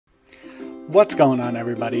What's going on,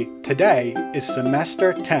 everybody? Today is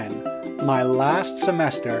semester 10, my last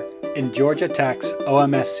semester in Georgia Tech's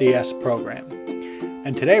OMSCS program.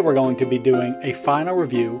 And today we're going to be doing a final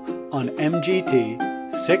review on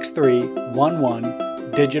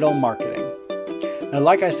MGT6311 digital marketing. Now,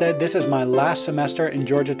 like I said, this is my last semester in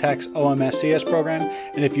Georgia Tech's OMSCS program,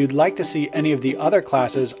 and if you'd like to see any of the other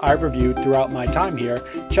classes I've reviewed throughout my time here,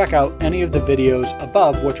 check out any of the videos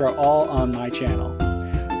above, which are all on my channel.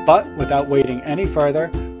 But without waiting any further,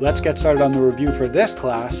 let's get started on the review for this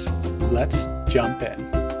class. Let's jump in.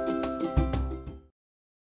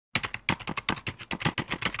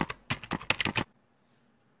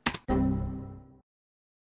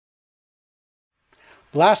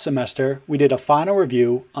 Last semester, we did a final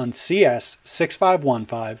review on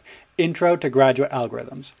CS6515, Intro to Graduate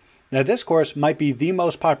Algorithms. Now, this course might be the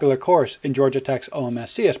most popular course in Georgia Tech's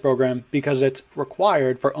OMSCS program because it's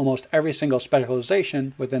required for almost every single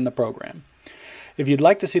specialization within the program. If you'd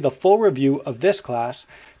like to see the full review of this class,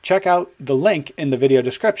 check out the link in the video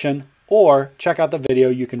description or check out the video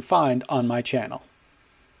you can find on my channel.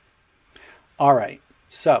 Alright,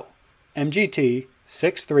 so MGT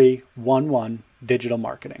 6311 Digital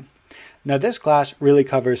Marketing. Now, this class really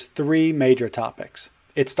covers three major topics.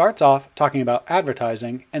 It starts off talking about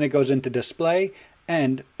advertising, and it goes into display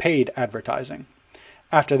and paid advertising.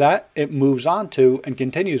 After that, it moves on to and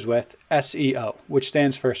continues with SEO, which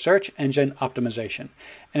stands for Search Engine Optimization.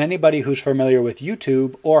 And anybody who's familiar with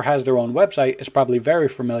YouTube or has their own website is probably very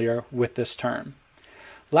familiar with this term.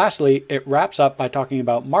 Lastly, it wraps up by talking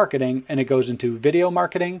about marketing, and it goes into video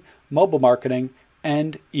marketing, mobile marketing,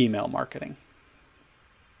 and email marketing.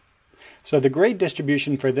 So the grade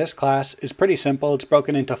distribution for this class is pretty simple. It's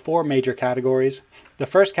broken into four major categories. The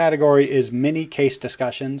first category is mini case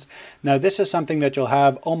discussions. Now, this is something that you'll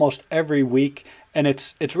have almost every week, and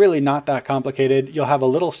it's really not that complicated. You'll have a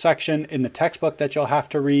little section in the textbook that you'll have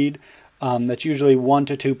to read that's usually 1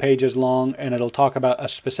 to 2 pages long, and it'll talk about a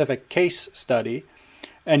specific case study.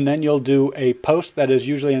 And then you'll do a post that is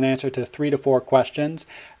usually an answer to 3 to 4 questions,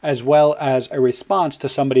 as well as a response to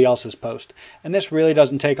somebody else's post. And this really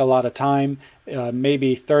doesn't take a lot of time,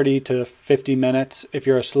 maybe 30 to 50 minutes if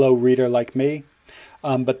you're a slow reader like me.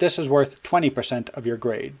 But this is worth 20% of your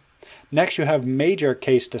grade. Next, you have major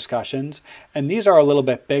case discussions, and these are a little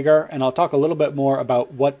bit bigger, and I'll talk a little bit more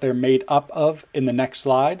about what they're made up of in the next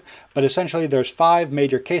slide. But essentially, there's 5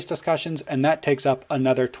 major case discussions, and that takes up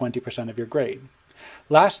another 20% of your grade.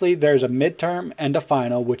 Lastly, there's a midterm and a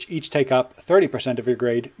final, which each take up 30% of your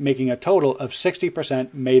grade, making a total of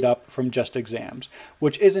 60% made up from just exams,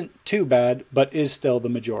 which isn't too bad, but is still the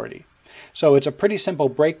majority. So it's a pretty simple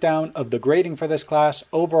breakdown of the grading for this class.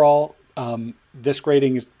 Overall, this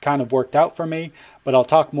grading is kind of worked out for me, but I'll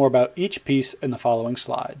talk more about each piece in the following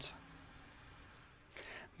slides.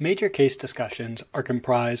 Major case discussions are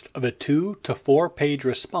comprised of a 2 to 4 page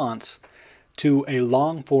response to a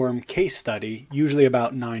long-form case study, usually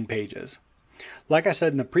about 9 pages. Like I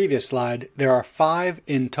said in the previous slide, there are 5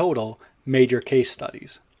 in total major case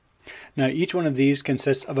studies. Now, each one of these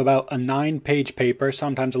consists of about a 9-page paper,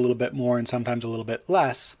 sometimes a little bit more and sometimes a little bit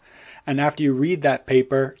less. And after you read that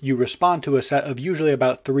paper, you respond to a set of usually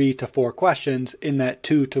about 3 to 4 questions in that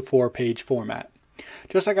 2 to 4 page format.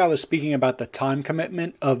 Just like I was speaking about the time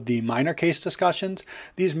commitment of the minor case discussions,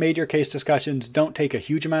 these major case discussions don't take a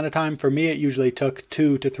huge amount of time. For me, it usually took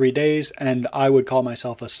 2 to 3 days, and I would call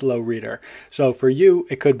myself a slow reader. So for you,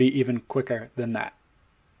 it could be even quicker than that.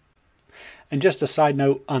 And just a side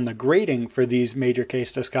note on the grading for these major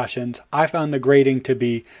case discussions, I found the grading to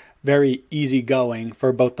be very easygoing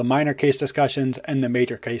for both the minor case discussions and the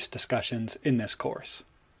major case discussions in this course.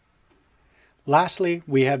 Lastly,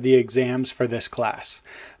 we have the exams for this class.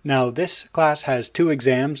 Now, this class has 2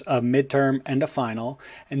 exams, a midterm and a final,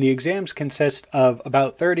 and the exams consist of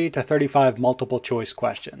about 30 to 35 multiple choice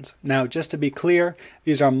questions. Now, just to be clear,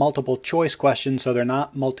 these are multiple choice questions, so they're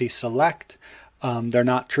not multi-select. They're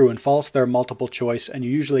not true and false, they're multiple choice, and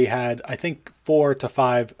you usually had, I think, 4 to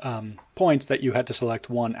 5 points that you had to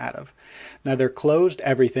select one out of. Now, they're closed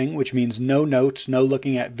everything, which means no notes, no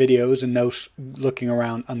looking at videos, and no looking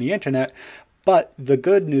around on the internet. But the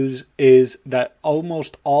good news is that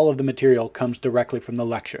almost all of the material comes directly from the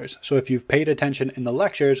lectures. So if you've paid attention in the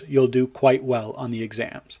lectures, you'll do quite well on the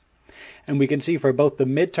exams. And we can see for both the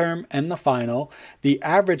midterm and the final, the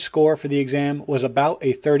average score for the exam was about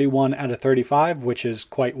a 31 out of 35, which is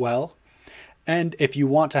quite well. And if you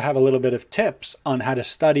want to have a little bit of tips on how to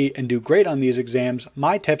study and do great on these exams,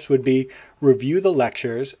 my tips would be review the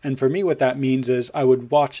lectures. And for me, what that means is I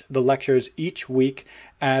would watch the lectures each week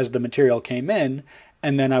as the material came in,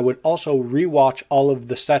 and then I would also rewatch all of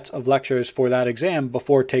the sets of lectures for that exam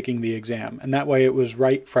before taking the exam, and that way it was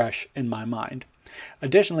right fresh in my mind.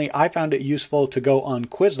 Additionally, I found it useful to go on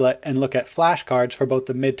Quizlet and look at flashcards for both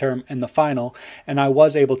the midterm and the final, and I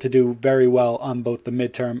was able to do very well on both the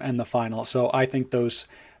midterm and the final, so I think those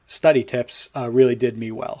study tips really did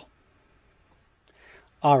me well.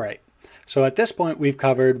 Alright, so at this point we've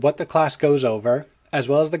covered what the class goes over, as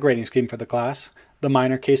well as the grading scheme for the class, the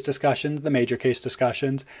minor case discussions, the major case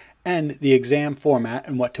discussions, and the exam format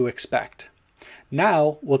and what to expect.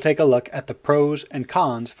 Now we'll take a look at the pros and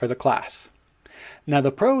cons for the class. Now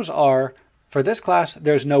the pros are, for this class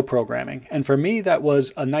there's no programming, and for me that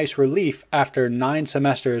was a nice relief after 9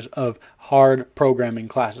 semesters of hard programming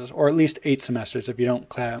classes, or at least 8 semesters if you don't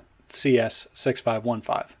count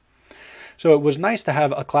CS6515. So it was nice to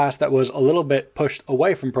have a class that was a little bit pushed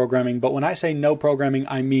away from programming, but when I say no programming,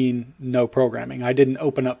 I mean no programming. I didn't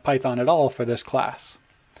open up Python at all for this class.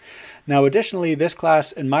 Now additionally, this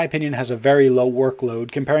class, in my opinion, has a very low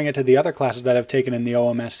workload. Comparing it to the other classes that I've taken in the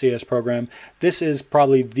OMSCS program, this is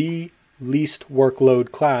probably the least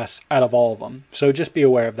workload class out of all of them. So just be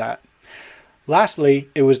aware of that. Lastly,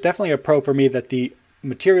 it was definitely a pro for me that the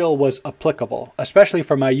material was applicable, especially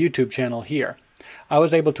for my YouTube channel here. I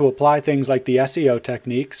was able to apply things like the SEO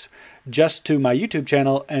techniques just to my YouTube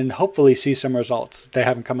channel and hopefully see some results. They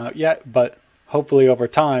haven't come out yet, but hopefully over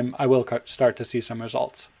time I will start to see some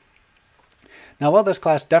results. Now, while this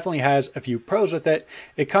class definitely has a few pros with it,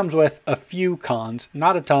 it comes with a few cons,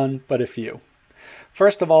 not a ton, but a few.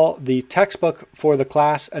 First of all, the textbook for the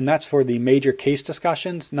class, and that's for the major case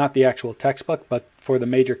discussions, not the actual textbook, but for the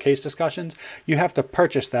major case discussions, you have to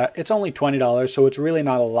purchase that. It's only $20, so it's really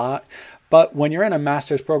not a lot. But when you're in a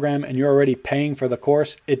master's program and you're already paying for the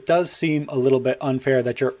course, it does seem a little bit unfair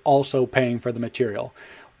that you're also paying for the material.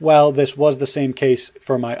 Well, this was the same case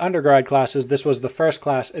for my undergrad classes. This was the first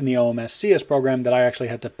class in the OMSCS program that I actually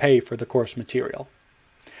had to pay for the course material.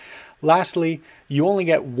 Lastly, you only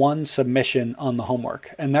get one submission on the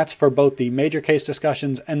homework, and that's for both the major case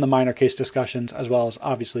discussions and the minor case discussions, as well as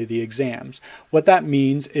obviously the exams. What that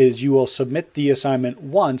means is you will submit the assignment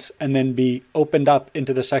once and then be opened up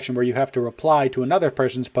into the section where you have to reply to another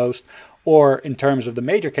person's post, or in terms of the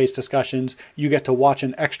major case discussions, you get to watch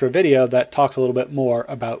an extra video that talks a little bit more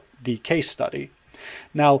about the case study.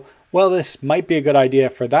 Now, while this might be a good idea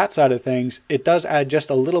for that side of things, it does add just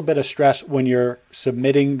a little bit of stress when you're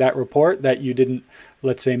submitting that report that you didn't,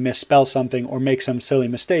 let's say, misspell something or make some silly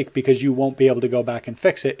mistake, because you won't be able to go back and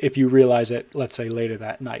fix it if you realize it, let's say, later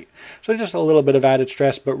that night. So just a little bit of added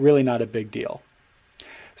stress, but really not a big deal.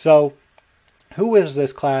 So who is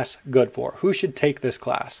this class good for? Who should take this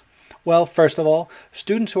class? Well, first of all,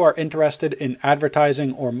 students who are interested in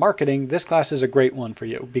advertising or marketing, this class is a great one for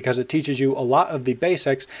you because it teaches you a lot of the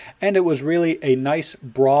basics, and it was really a nice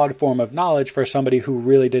broad form of knowledge for somebody who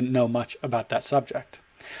really didn't know much about that subject.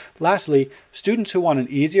 Lastly, students who want an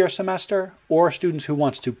easier semester, or students who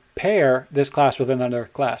want to pair this class with another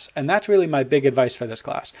class. And that's really my big advice for this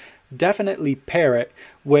class. Definitely pair it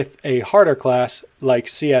with a harder class like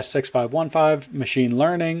CS6515, machine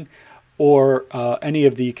learning, or any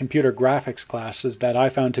of the computer graphics classes that I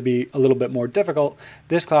found to be a little bit more difficult.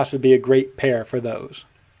 This class would be a great pair for those.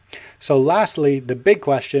 So lastly, the big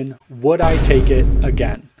question, would I take it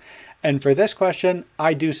again? And for this question,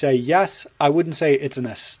 I do say yes. I wouldn't say it's an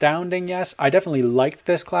astounding yes. I definitely liked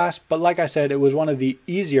this class, but like I said, it was one of the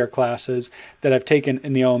easier classes that I've taken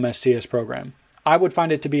in the OMSCS program. I would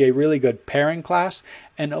find it to be a really good pairing class,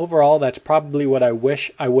 and overall that's probably what I wish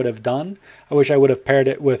I would have done. I wish I would have paired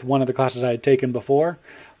it with one of the classes I had taken before,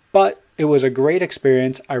 but it was a great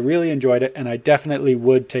experience. I really enjoyed it, and I definitely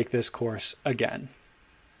would take this course again.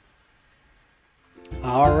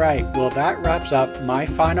 Alright, well that wraps up my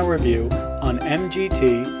final review on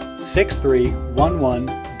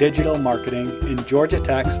MGT6311 Digital Marketing in Georgia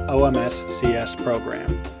Tech's OMSCS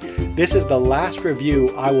program. This is the last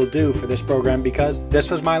review I will do for this program because this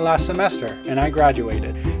was my last semester and I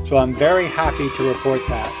graduated. So I'm very happy to report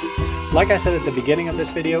that. Like I said at the beginning of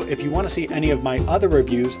this video, if you want to see any of my other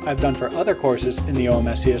reviews I've done for other courses in the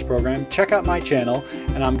OMSCS program, check out my channel,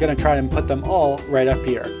 and I'm going to try and put them all right up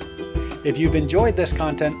here. If you've enjoyed this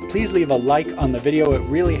content, please leave a like on the video. It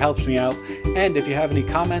really helps me out. And if you have any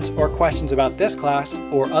comments or questions about this class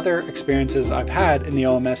or other experiences I've had in the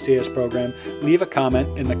OMSCS program, leave a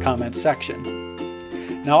comment in the comments section.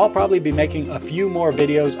 Now, I'll probably be making a few more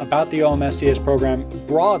videos about the OMSCS program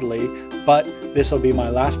broadly, but this will be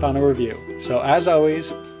my last final review. So as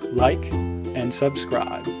always, like and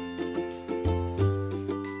subscribe.